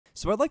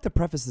So I'd like to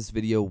preface this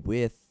video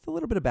with a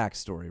little bit of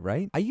backstory,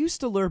 right? I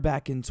used to lure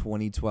back in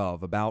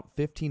 2012. About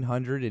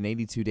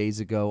 1,582 days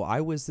ago,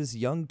 I was this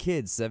young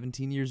kid,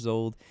 17 years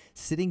old,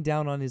 sitting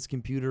down on his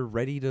computer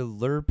ready to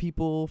lure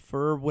people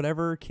for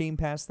whatever came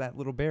past that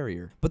little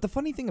barrier. But the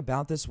funny thing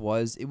about this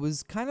was, it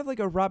was kind of like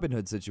a Robin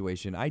Hood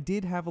situation. I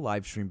did have a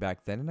live stream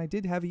back then, and I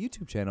did have a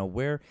YouTube channel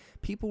where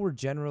people were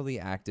generally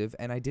active,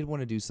 and I did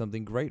want to do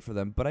something great for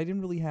them, but I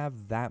didn't really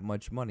have that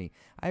much money.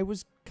 I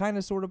was kind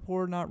of sort of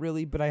poor, not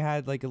really, but I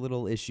had like a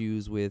little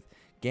issues with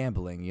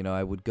gambling. You know,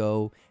 I would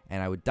go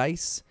and I would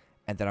dice,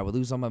 and then I would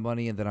lose all my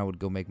money, and then I would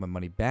go make my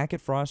money back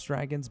at Frost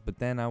Dragons, but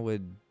then I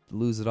would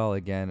lose it all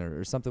again,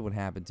 or something would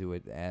happen to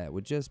it. It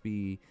would just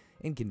be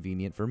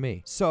inconvenient for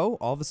me. So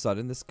all of a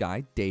sudden, this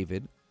guy,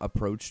 David,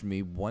 approached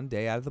me one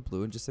day out of the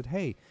blue and just said,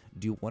 "Hey,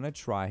 do you want to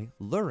try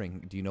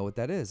luring? Do you know what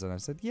that is?" And I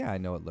said, "Yeah, I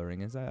know what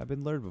luring is. I've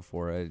been lured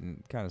before, and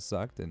it kind of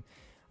sucked, and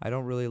I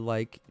don't really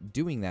like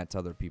doing that to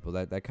other people.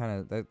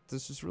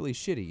 That's just really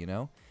shitty, you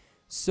know?"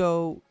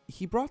 So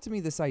he brought to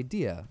me this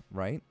idea,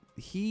 right?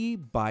 He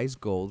buys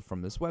gold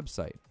from this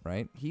website,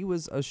 right? He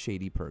was a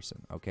shady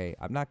person, okay?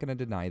 I'm not going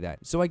to deny that.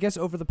 So I guess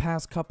over the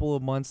past couple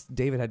of months,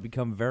 David had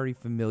become very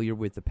familiar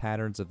with the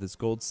patterns of this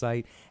gold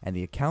site and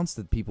the accounts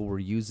that people were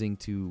using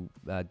to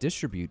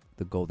distribute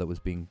the gold that was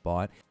being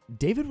bought.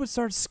 David would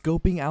start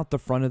scoping out the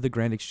front of the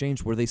Grand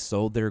Exchange where they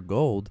sold their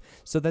gold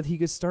so that he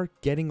could start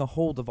getting a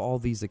hold of all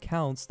these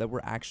accounts that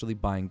were actually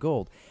buying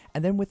gold.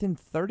 And then within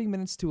 30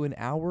 minutes to an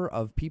hour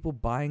of people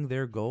buying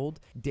their gold,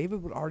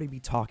 David would already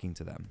be talking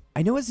to them.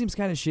 I know it seems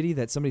kind of shitty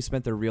that somebody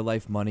spent their real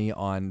life money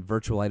on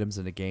virtual items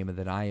in a game and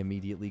then I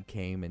immediately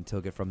came and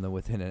took it from them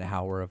within an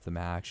hour of them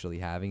actually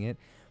having it.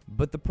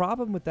 But the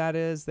problem with that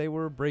is they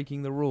were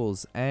breaking the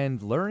rules,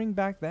 and luring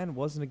back then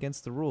wasn't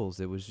against the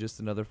rules. It was just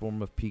another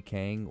form of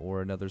PKing,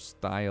 or another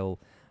style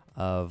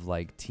of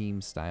like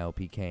team style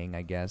PKing,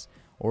 I guess.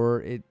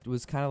 Or it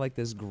was kind of like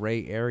this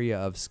gray area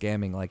of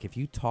scamming. Like if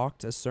you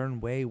talked a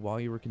certain way while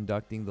you were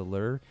conducting the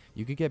lure,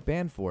 you could get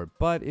banned for it.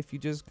 But if you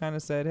just kind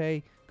of said,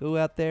 "Hey, go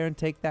out there and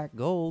take that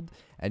gold,"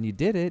 and you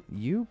did it,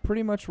 you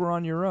pretty much were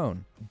on your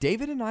own.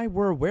 David and I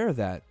were aware of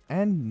that,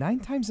 and 9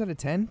 times out of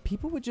 10,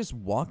 people would just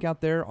walk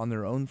out there on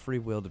their own free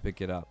will to pick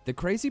it up. The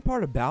crazy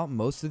part about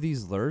most of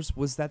these lures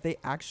was that they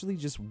actually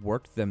just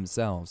worked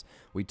themselves.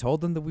 We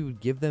told them that we would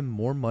give them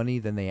more money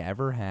than they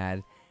ever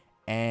had,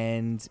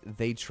 and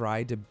they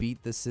tried to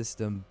beat the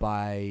system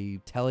by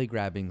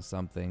telegrabbing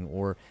something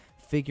or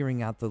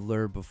figuring out the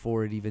lure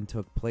before it even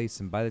took place.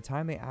 And by the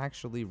time they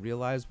actually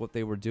realized what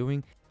they were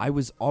doing, I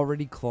was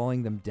already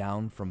clawing them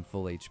down from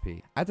full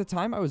HP. At the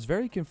time, I was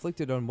very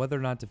conflicted on whether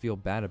or not to feel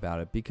bad about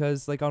it,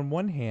 because like on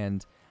one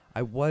hand,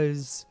 I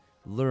was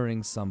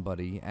luring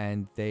somebody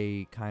and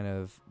they kind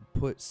of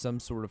put some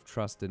sort of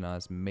trust in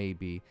us,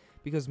 maybe,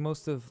 because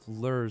most of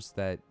lures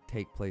that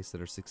take place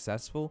that are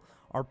successful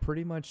are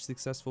pretty much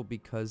successful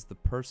because the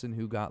person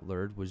who got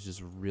lured was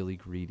just really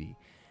greedy.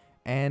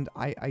 And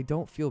I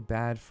don't feel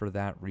bad for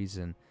that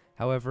reason.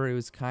 However, it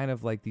was kind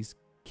of like these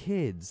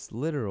kids,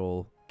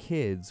 literal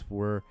kids,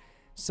 were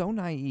so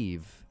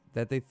naive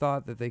that they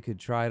thought that they could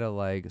try to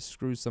like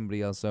screw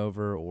somebody else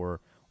over or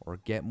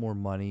get more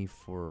money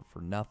for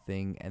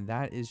nothing. And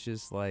that is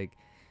just like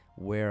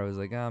where I was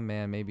like, oh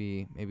man,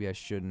 maybe I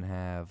shouldn't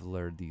have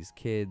lured these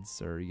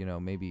kids, or you know,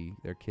 maybe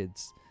they're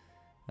kids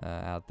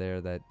out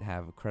there that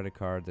have a credit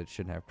card that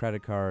shouldn't have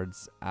credit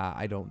cards.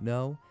 I don't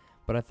know,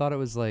 but I thought it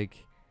was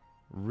like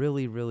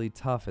really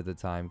tough at the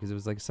time because it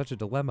was like such a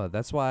dilemma.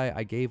 That's why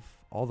I gave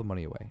all the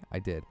money away. I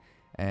did.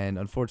 And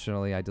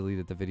unfortunately, I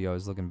deleted the video. I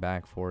was looking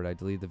back for it. I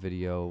deleted the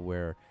video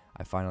where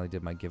I finally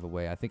did my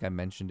giveaway. I think I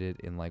mentioned it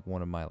in like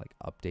one of my like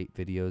update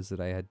videos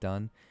that I had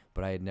done,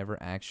 but I had never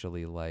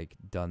actually like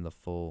done the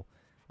full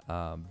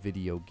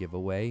video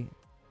giveaway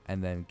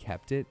and then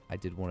kept it. I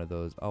did one of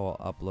those, oh,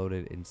 I'll upload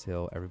it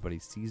until everybody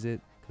sees it,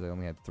 because I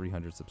only had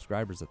 300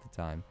 subscribers at the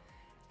time,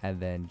 and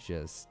then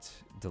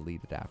just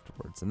delete it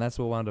afterwards. And that's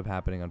what wound up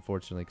happening,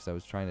 unfortunately, because I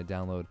was trying to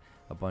download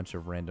a bunch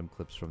of random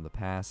clips from the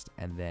past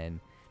and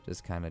then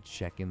just kind of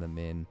checking them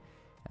in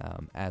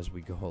as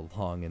we go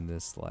along in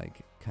this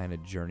like kind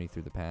of journey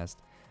through the past.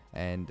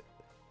 And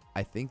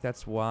I think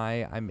that's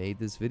why I made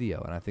this video,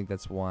 and I think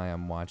that's why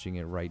I'm watching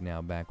it right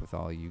now back with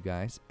all you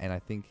guys. And I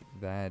think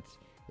that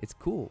it's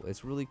cool.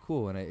 It's really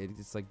cool, and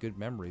it's like good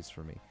memories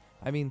for me.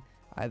 I mean,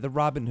 the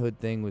Robin Hood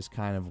thing was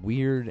kind of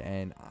weird,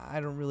 and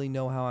I don't really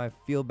know how I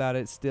feel about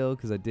it still,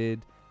 because I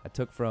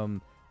took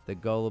from the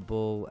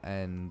gullible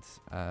and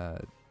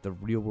the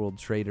real world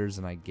traders,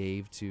 and I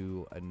gave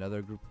to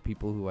another group of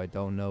people who I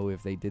don't know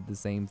if they did the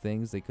same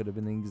things. They could have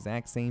been the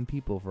exact same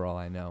people for all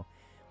I know,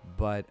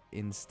 but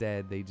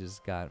instead they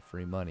just got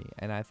free money.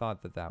 And I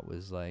thought that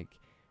was like,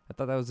 I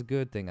thought that was a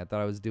good thing. I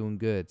thought I was doing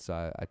good,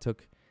 so I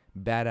took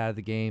bad out of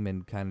the game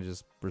and kind of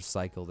just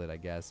recycled it, I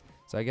guess.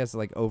 So I guess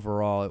like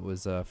overall it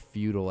was a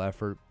futile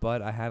effort,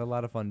 but I had a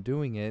lot of fun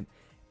doing it.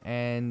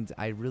 And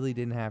I really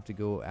didn't have to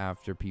go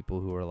after people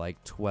who are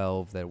like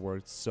 12 that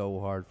worked so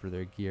hard for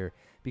their gear,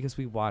 because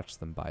we watched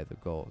them buy the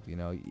gold. You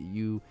know,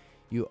 you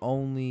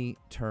only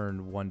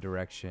turn one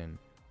direction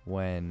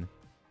when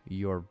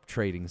you're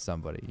trading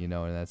somebody, you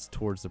know, and that's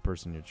towards the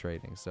person you're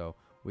trading. So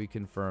we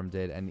confirmed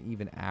it, and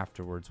even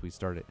afterwards we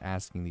started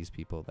asking these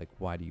people, like,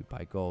 why do you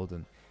buy gold?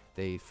 And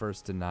they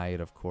first deny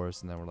it, of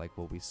course, and then we're like,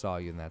 well, we saw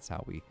you, and that's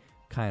how we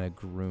kind of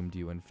groomed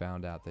you and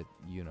found out that,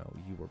 you know,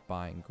 you were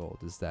buying gold,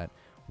 is that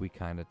we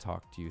kind of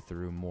talked you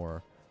through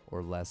more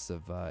or less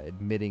of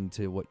admitting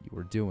to what you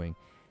were doing.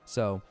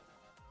 So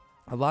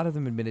a lot of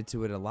them admitted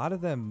to it. A lot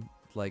of them,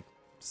 like,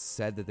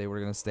 said that they were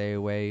going to stay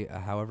away.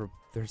 However,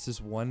 there's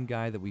this one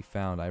guy that we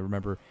found. I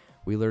remember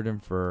we lured him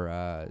for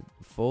a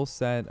full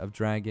set of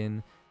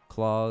dragon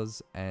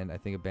claws and I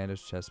think a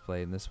bandaged chest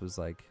plate, and this was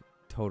like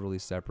totally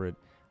separate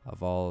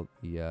of all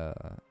the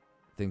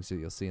things that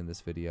you'll see in this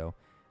video.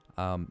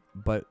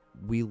 But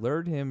we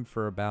lured him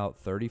for about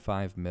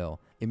 35 mil.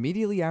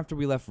 Immediately after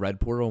we left Red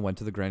Portal and went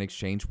to the Grand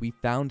Exchange, we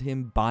found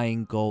him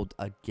buying gold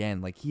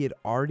again. Like, he had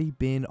already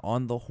been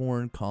on the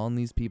horn calling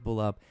these people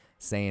up,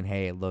 saying,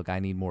 hey, look, I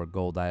need more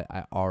gold.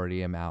 I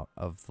already am out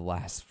of the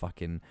last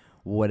fucking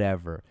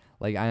whatever.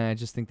 Like, I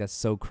just think that's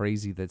so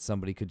crazy that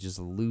somebody could just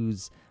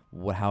lose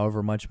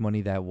however much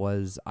money that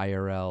was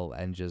IRL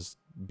and just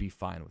be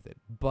fine with it.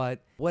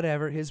 But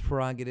whatever, his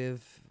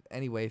prerogative.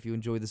 Anyway, if you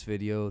enjoyed this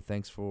video,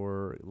 thanks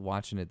for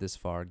watching it this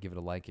far. Give it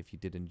a like if you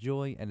did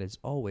enjoy. And as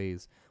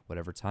always,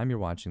 whatever time you're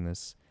watching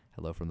this,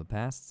 hello from the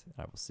past.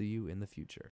 I will see you in the future.